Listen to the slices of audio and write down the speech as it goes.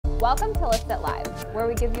Welcome to List It Live, where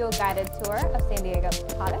we give you a guided tour of San Diego's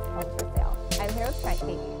hottest homes for sale. I'm here with Trent,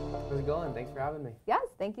 Cady. How's it going? Thanks for having me. Yes,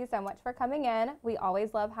 thank you so much for coming in. We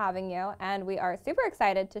always love having you, and we are super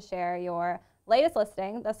excited to share your latest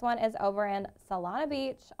listing. This one is over in Solana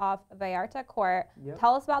Beach off Vallarta Court. Yep.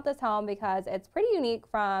 Tell us about this home because it's pretty unique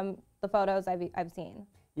from the photos I've seen.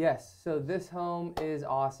 Yes, so this home is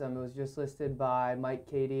awesome. It was just listed by Mike,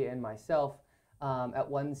 Cady, and myself at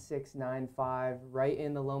 1695, right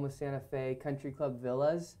in the Loma Santa Fe Country Club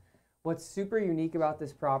Villas. What's super unique about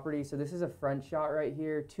this property, so this is a front shot right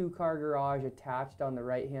here, 2-car garage attached on the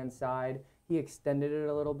right-hand side. He extended it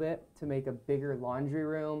a little bit to make a bigger laundry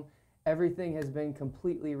room. Everything has been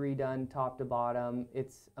completely redone top to bottom.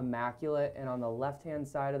 It's immaculate, and on the left-hand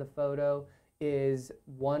side of the photo is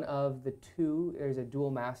one of the two. There's a dual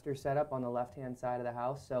master setup on the left-hand side of the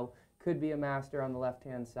house, so could be a master on the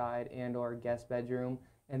left-hand side and or guest bedroom,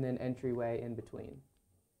 and then entryway in between.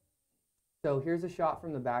 So here's a shot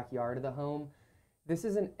from the backyard of the home. This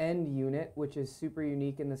is an end unit, which is super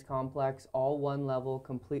unique in this complex, all one level,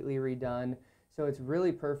 completely redone. So it's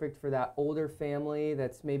really perfect for that older family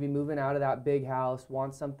that's maybe moving out of that big house,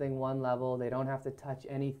 wants something one level, they don't have to touch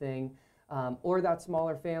anything, or that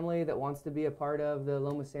smaller family that wants to be a part of the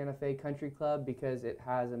Loma Santa Fe Country Club because it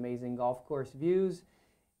has amazing golf course views.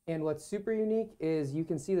 And what's super unique is you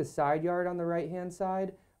can see the side yard on the right-hand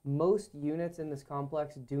side. Most units in this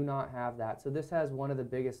complex do not have that. So this has one of the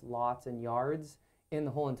biggest lots and yards in the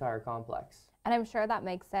whole entire complex. And I'm sure that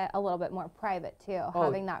makes it a little bit more private too,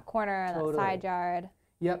 having that corner and totally. that side yard.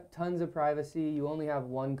 Yep, tons of privacy. You only have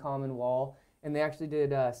one common wall, and they actually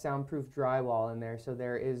did soundproof drywall in there, so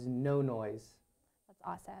there is no noise. That's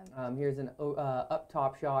awesome. Here's an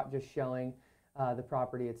up-top shot just showing the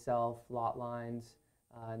property itself, lot lines,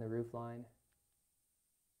 and the roof line.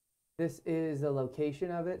 This is the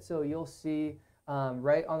location of it, so you'll see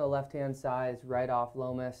right on the left-hand side, it's right off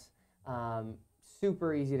Lomas.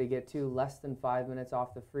 Super easy to get to, less than 5 minutes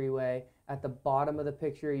off the freeway. At the bottom of the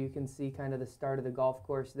picture, you can see kind of the start of the golf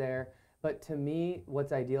course there. But to me,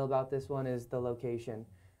 what's ideal about this one is the location.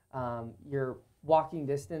 You're walking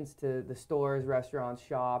distance to the stores, restaurants,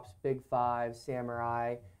 shops, Big Five,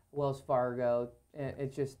 Samurai, Wells Fargo, and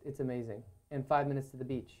it's amazing. And 5 minutes to the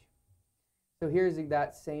beach. So here's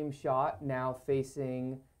that same shot now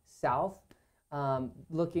facing south,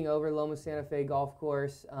 looking over Loma Santa Fe Golf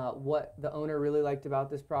Course. What the owner really liked about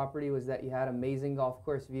this property was that you had amazing golf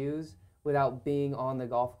course views without being on the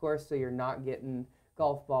golf course, so you're not getting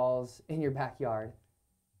golf balls in your backyard.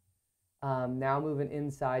 Now moving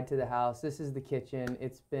inside to the house. This is the kitchen.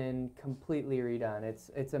 It's been completely redone.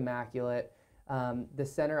 It's immaculate. The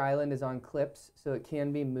center island is on clips, so it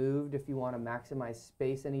can be moved if you want to maximize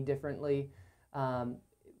space any differently.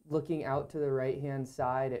 Looking out to the right-hand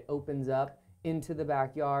side, it opens up into the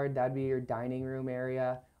backyard. That'd be your dining room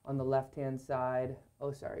area. On the left-hand side,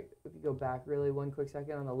 oh sorry, if you go back really one quick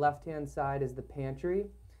second, on the left-hand side is the pantry.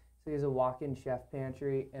 So there's a walk-in chef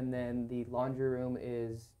pantry, and then the laundry room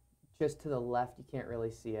is just to the left. You can't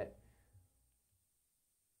really see it.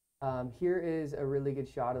 Here is a really good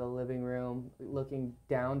shot of the living room, looking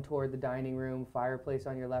down toward the dining room, fireplace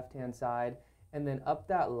on your left-hand side, and then up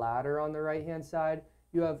that ladder on the right-hand side,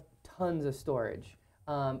 you have tons of storage.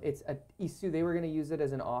 They were going to use it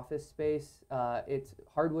as an office space. It's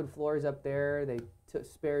hardwood floors up there. They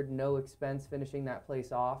spared no expense finishing that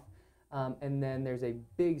place off. And then there's a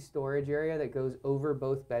big storage area that goes over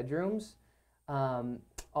both bedrooms on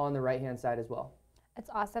the right-hand side as well. It's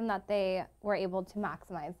awesome that they were able to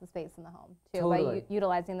maximize the space in the home too, totally. by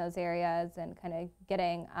utilizing those areas and kind of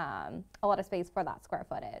getting a lot of space for that square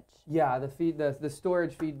footage. Yeah, the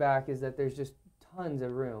storage feedback is that there's just tons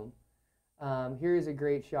of room. Here's a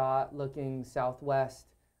great shot looking southwest,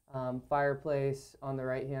 fireplace on the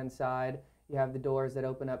right-hand side. You have the doors that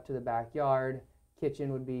open up to the backyard.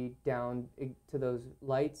 Kitchen would be down to those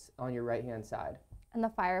lights on your right-hand side. And the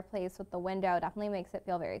fireplace with the window definitely makes it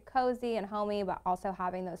feel very cozy and homey, but also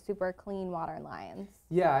having those super clean water lines.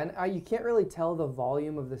 Yeah, and you can't really tell the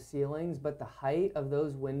volume of the ceilings, but the height of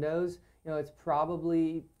those windows, it's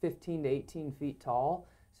probably 15 to 18 feet tall.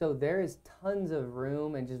 So there is tons of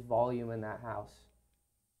room and just volume in that house.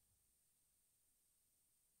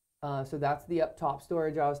 So that's the up top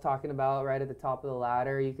storage I was talking about right at the top of the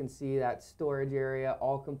ladder. You can see that storage area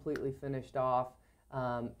all completely finished off.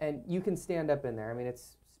 And you can stand up in there. I mean,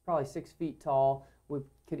 it's probably 6 feet tall. We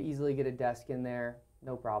could easily get a desk in there,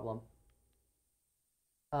 no problem.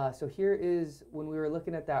 So here is, when we were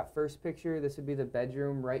looking at that first picture, this would be the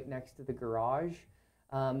bedroom right next to the garage.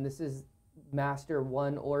 This is master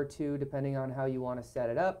 1 or 2, depending on how you want to set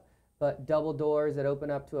it up, but double doors that open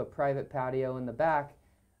up to a private patio in the back.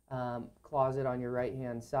 closet on your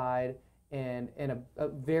right-hand side, and a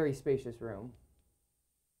very spacious room.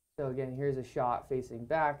 So again, here's a shot facing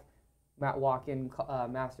back, walk-in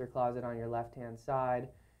master closet on your left-hand side,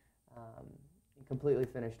 completely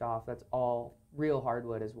finished off. That's all real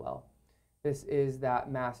hardwood as well. This is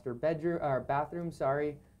that master bedroom or bathroom,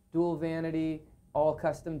 sorry, dual vanity, all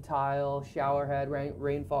custom tile, shower head,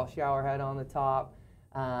 rainfall shower head on the top.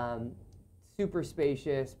 Super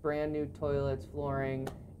spacious, brand new toilets, flooring,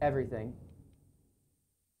 everything.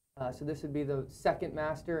 So this would be the second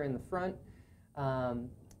master in the front.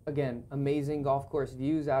 Again, amazing golf course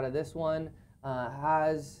views out of this one.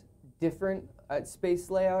 Has different space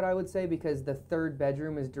layout, I would say, because the third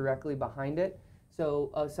bedroom is directly behind it.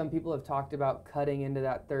 So some people have talked about cutting into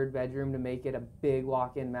that third bedroom to make it a big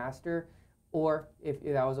walk-in master, or if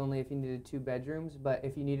that was only if you needed 2 bedrooms, but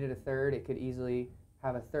if you needed a third, it could easily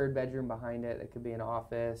have a third bedroom behind it. It could be an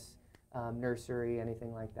office, nursery,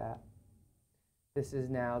 anything like that. This is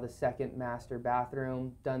now the second master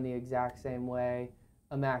bathroom, done the exact same way,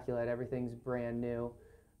 immaculate, everything's brand new.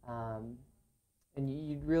 And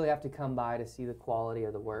you'd really have to come by to see the quality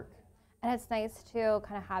of the work. And it's nice too,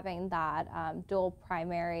 kind of having that dual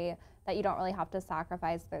primary, that you don't really have to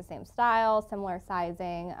sacrifice their same style, similar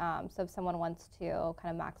sizing. So if someone wants to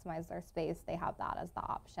kind of maximize their space, they have that as the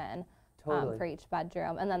option. Totally. For each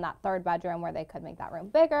bedroom. And then that third bedroom where they could make that room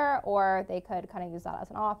bigger, or they could kind of use that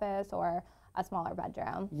as an office or a smaller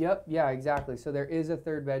bedroom. Yep, yeah, exactly. So there is a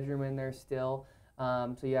third bedroom in there still.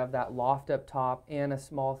 So you have that loft up top and a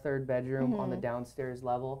small third bedroom on the downstairs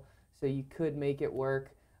level. So you could make it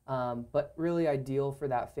work, but really ideal for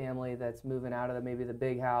that family that's moving out of maybe the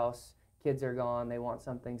big house, kids are gone, they want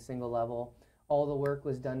something single level. All the work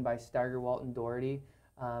was done by Steiger, Walton, Doherty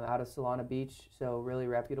out of Solana Beach, so really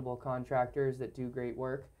reputable contractors that do great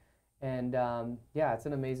work. And yeah, it's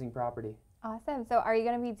an amazing property. Awesome. So are you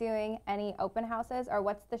going to be doing any open houses, or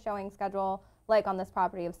what's the showing schedule like on this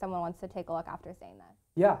property if someone wants to take a look after seeing this?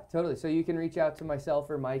 Yeah, totally. So you can reach out to myself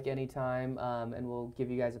or Mike anytime, and we'll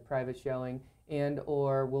give you guys a private showing, and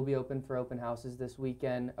or we'll be open for open houses this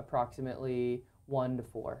weekend, approximately 1 to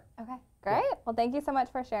 4. Okay, great. Yeah. Well, thank you so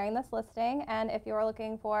much for sharing this listing. And if you're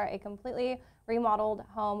looking for a completely remodeled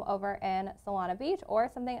home over in Solana Beach or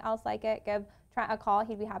something else like it, give Trent a call.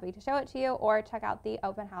 He'd be happy to show it to you, or check out the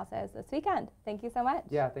open houses this weekend. Thank you so much.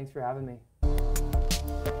 Yeah, thanks for having me.